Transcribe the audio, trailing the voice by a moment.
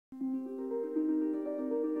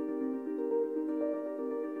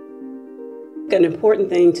An important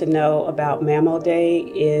thing to know about Mammo Day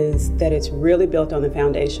is that it's really built on the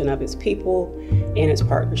foundation of its people and its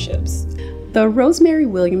partnerships. The Rosemary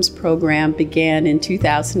Williams program began in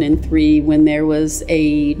 2003 when there was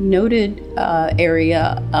a noted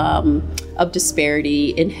area of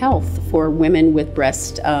disparity in health for women with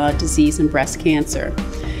breast disease and breast cancer.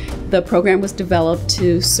 The program was developed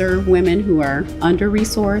to serve women who are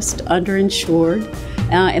under-resourced, underinsured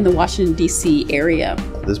in the Washington, D.C. area.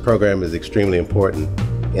 This program is extremely important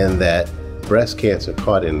in that breast cancer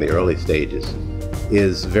caught in the early stages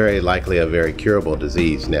is very likely a very curable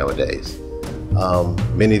disease nowadays.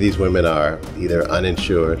 Many of these women are either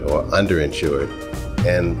uninsured or underinsured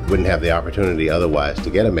and wouldn't have the opportunity otherwise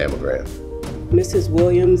to get a mammogram. Mrs.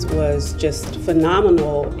 Williams was just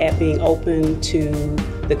phenomenal at being open to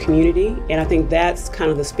the community, and I think that's kind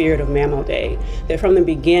of the spirit of Mammo Day, that from the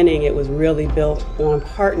beginning it was really built on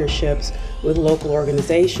partnerships with local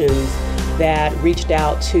organizations that reached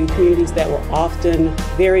out to communities that were often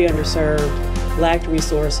very underserved, lacked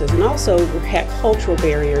resources, and also had cultural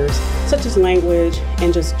barriers such as language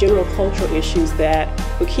and just general cultural issues that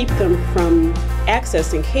would keep them from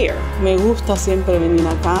accessing care. Me gusta siempre venir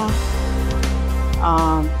acá.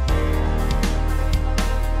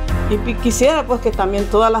 Y quisiera pues que también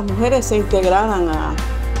todas las mujeres se integraran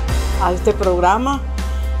a este programa,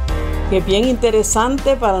 que es bien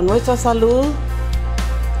interesante para nuestra salud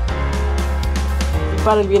y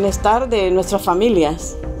para el bienestar de nuestras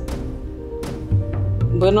familias.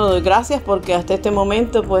 Bueno, gracias porque hasta este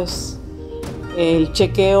momento pues el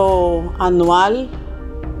chequeo anual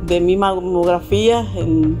de mi mamografía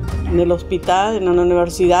en el hospital, en la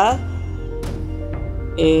universidad,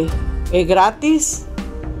 es gratis.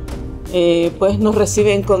 Pues nos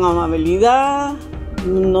reciben con amabilidad,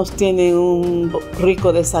 nos tienen un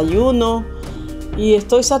rico desayuno y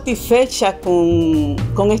estoy satisfecha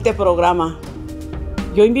con este programa.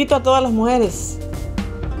 Yo invito a todas las mujeres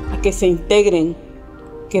a que se integren,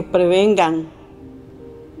 que prevengan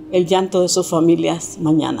el llanto de sus familias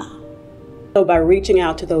mañana. So by reaching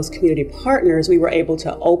out to those community partners, we were able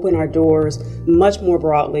to open our doors much more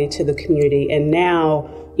broadly to the community. And now,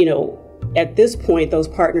 at this point, those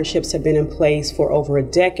partnerships have been in place for over a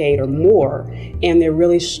decade or more, and they're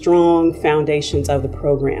really strong foundations of the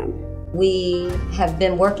program. We have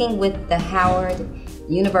been working with the Howard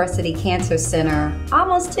University Cancer Center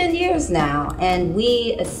almost 10 years now, and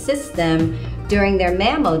we assist them during their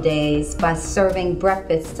Mammo Days by serving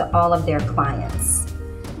breakfast to all of their clients.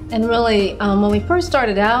 And really, when we first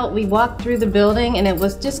started out, we walked through the building and it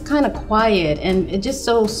was just kind of quiet and it just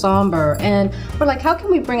so somber. And we're like, how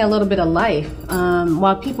can we bring a little bit of life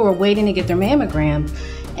while people were waiting to get their mammograms?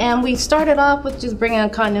 And we started off with just bringing a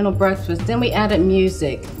continental breakfast. Then we added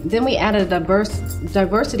music. Then we added a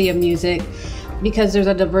diversity of music because there's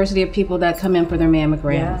a diversity of people that come in for their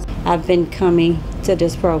mammograms. Yeah. I've been coming to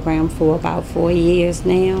this program for about 4 years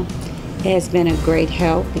now. It has been a great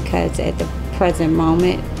help because at the present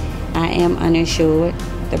moment, I am uninsured.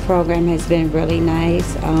 The program has been really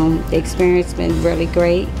nice. The experience has been really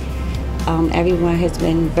great. Everyone has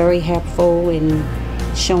been very helpful in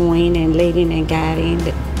showing and leading and guiding.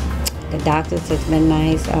 The doctors has been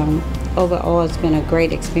nice. Overall, it's been a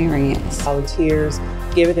great experience. Volunteers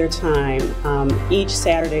give their time each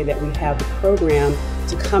Saturday that we have the program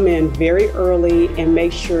to come in very early and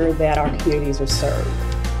make sure that our communities are served.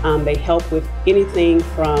 They help with anything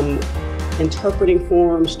from interpreting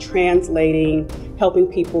forms, translating, helping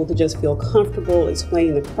people to just feel comfortable,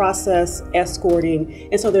 explaining the process, escorting.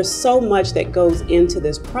 And so there's so much that goes into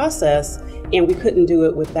this process, and we couldn't do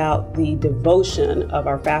it without the devotion of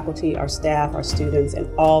our faculty, our staff, our students, and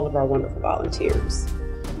all of our wonderful volunteers.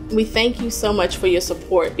 We thank you so much for your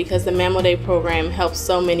support because the Mammo Day program helps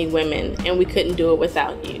so many women, and we couldn't do it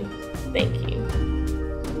without you. Thank you.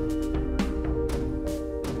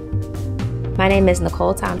 My name is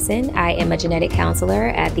Nicole Thompson. I am a genetic counselor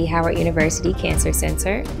at the Howard University Cancer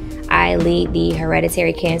Center. I lead the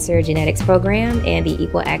Hereditary Cancer Genetics Program and the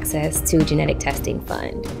Equal Access to Genetic Testing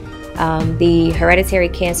Fund. The Hereditary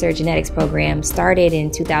Cancer Genetics Program started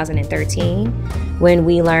in 2013 when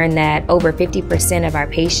we learned that over 50% of our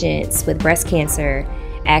patients with breast cancer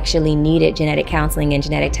actually needed genetic counseling and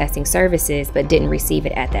genetic testing services but didn't receive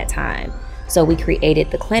it at that time. So we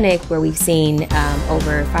created the clinic where we've seen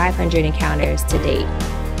over 500 encounters to date.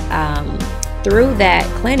 Through that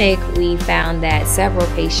clinic, we found that several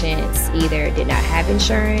patients either did not have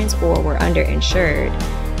insurance or were underinsured.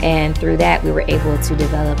 And through that, we were able to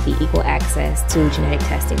develop the Equal Access to Genetic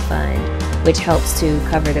Testing Fund, which helps to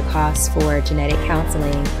cover the costs for genetic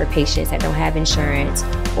counseling for patients that don't have insurance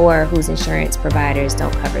or whose insurance providers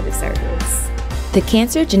don't cover the service. The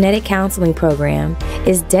Cancer Genetic Counseling Program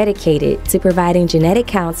is dedicated to providing genetic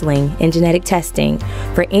counseling and genetic testing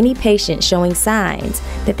for any patient showing signs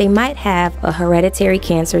that they might have a hereditary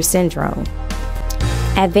cancer syndrome.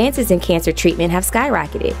 Advances in cancer treatment have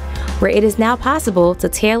skyrocketed, where it is now possible to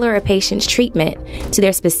tailor a patient's treatment to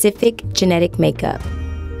their specific genetic makeup.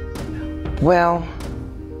 Well,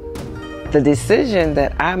 the decision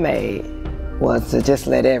that I made was to just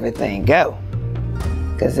let everything go.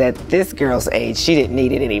 Because at this girl's age, she didn't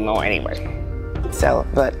need it anymore anyway. So,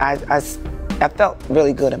 but I felt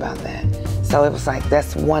really good about that. So it was like,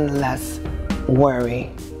 that's one less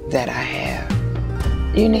worry that I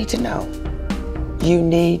have. You need to know. You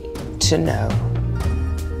need to know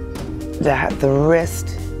that the risk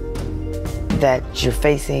that you're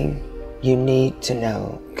facing, you need to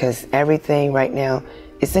know. Because everything right now,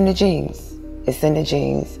 it's in the genes. It's in the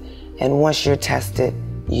genes. And once you're tested,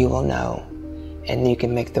 you will know. And you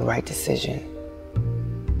can make the right decision.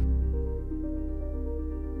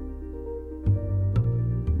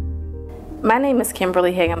 My name is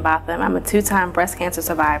Kimberly Higginbotham. I'm a two-time breast cancer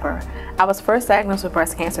survivor. I was first diagnosed with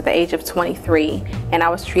breast cancer at the age of 23, and I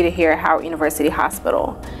was treated here at Howard University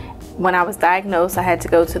Hospital. When I was diagnosed, I had to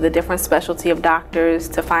go to the different specialty of doctors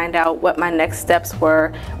to find out what my next steps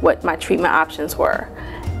were, what my treatment options were.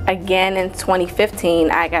 Again, in 2015,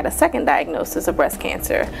 I got a second diagnosis of breast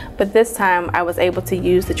cancer, but this time I was able to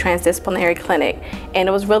use the transdisciplinary clinic, and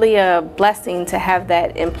it was really a blessing to have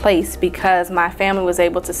that in place because my family was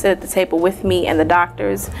able to sit at the table with me and the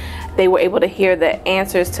doctors. They were able to hear the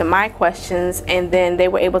answers to my questions, and then they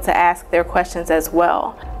were able to ask their questions as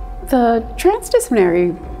well. The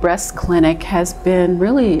transdisciplinary breast clinic has been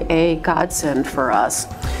really a godsend for us.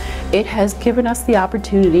 It has given us the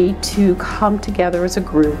opportunity to come together as a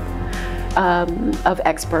group of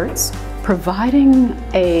experts, providing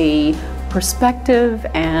a perspective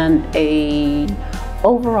and a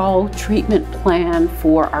overall treatment plan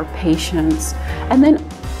for our patients, and then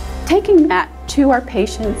taking that to our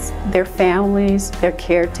patients, their families, their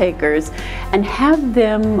caretakers, and have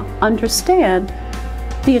them understand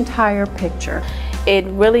the entire picture. It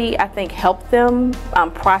really, I think, helped them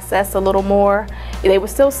process a little more. They were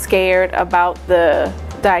still scared about the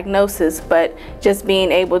diagnosis, but just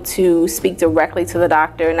being able to speak directly to the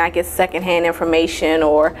doctor and not get secondhand information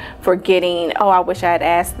or forgetting, oh, I wish I had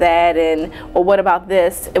asked that, and or what about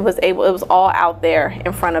this? It was all out there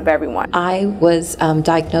in front of everyone. I was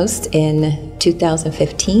diagnosed in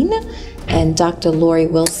 2015, and Dr. Lori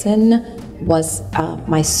Wilson was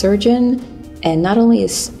my surgeon. And not only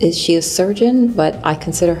is she a surgeon, but I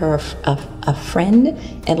consider her a friend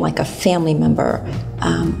and like a family member.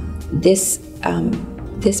 This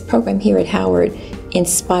program here at Howard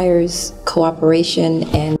inspires cooperation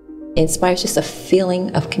and inspires just a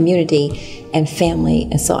feeling of community and family.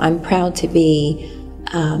 And so I'm proud to be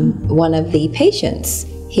one of the patients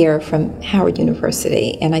here from Howard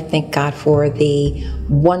University, and I thank God for the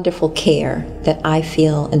wonderful care that I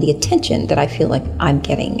feel and the attention that I feel like I'm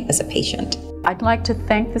getting as a patient. I'd like to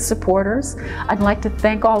thank the supporters. I'd like to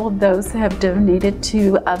thank all of those who have donated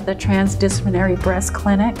to the Transdisciplinary Breast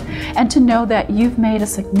Clinic, and to know that you've made a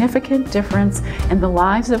significant difference in the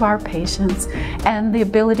lives of our patients and the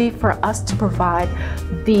ability for us to provide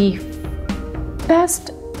the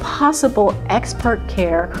best possible expert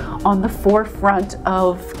care on the forefront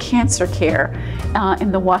of cancer care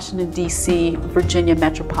in the Washington, D.C., Virginia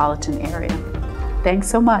metropolitan area. Thanks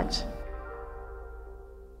so much.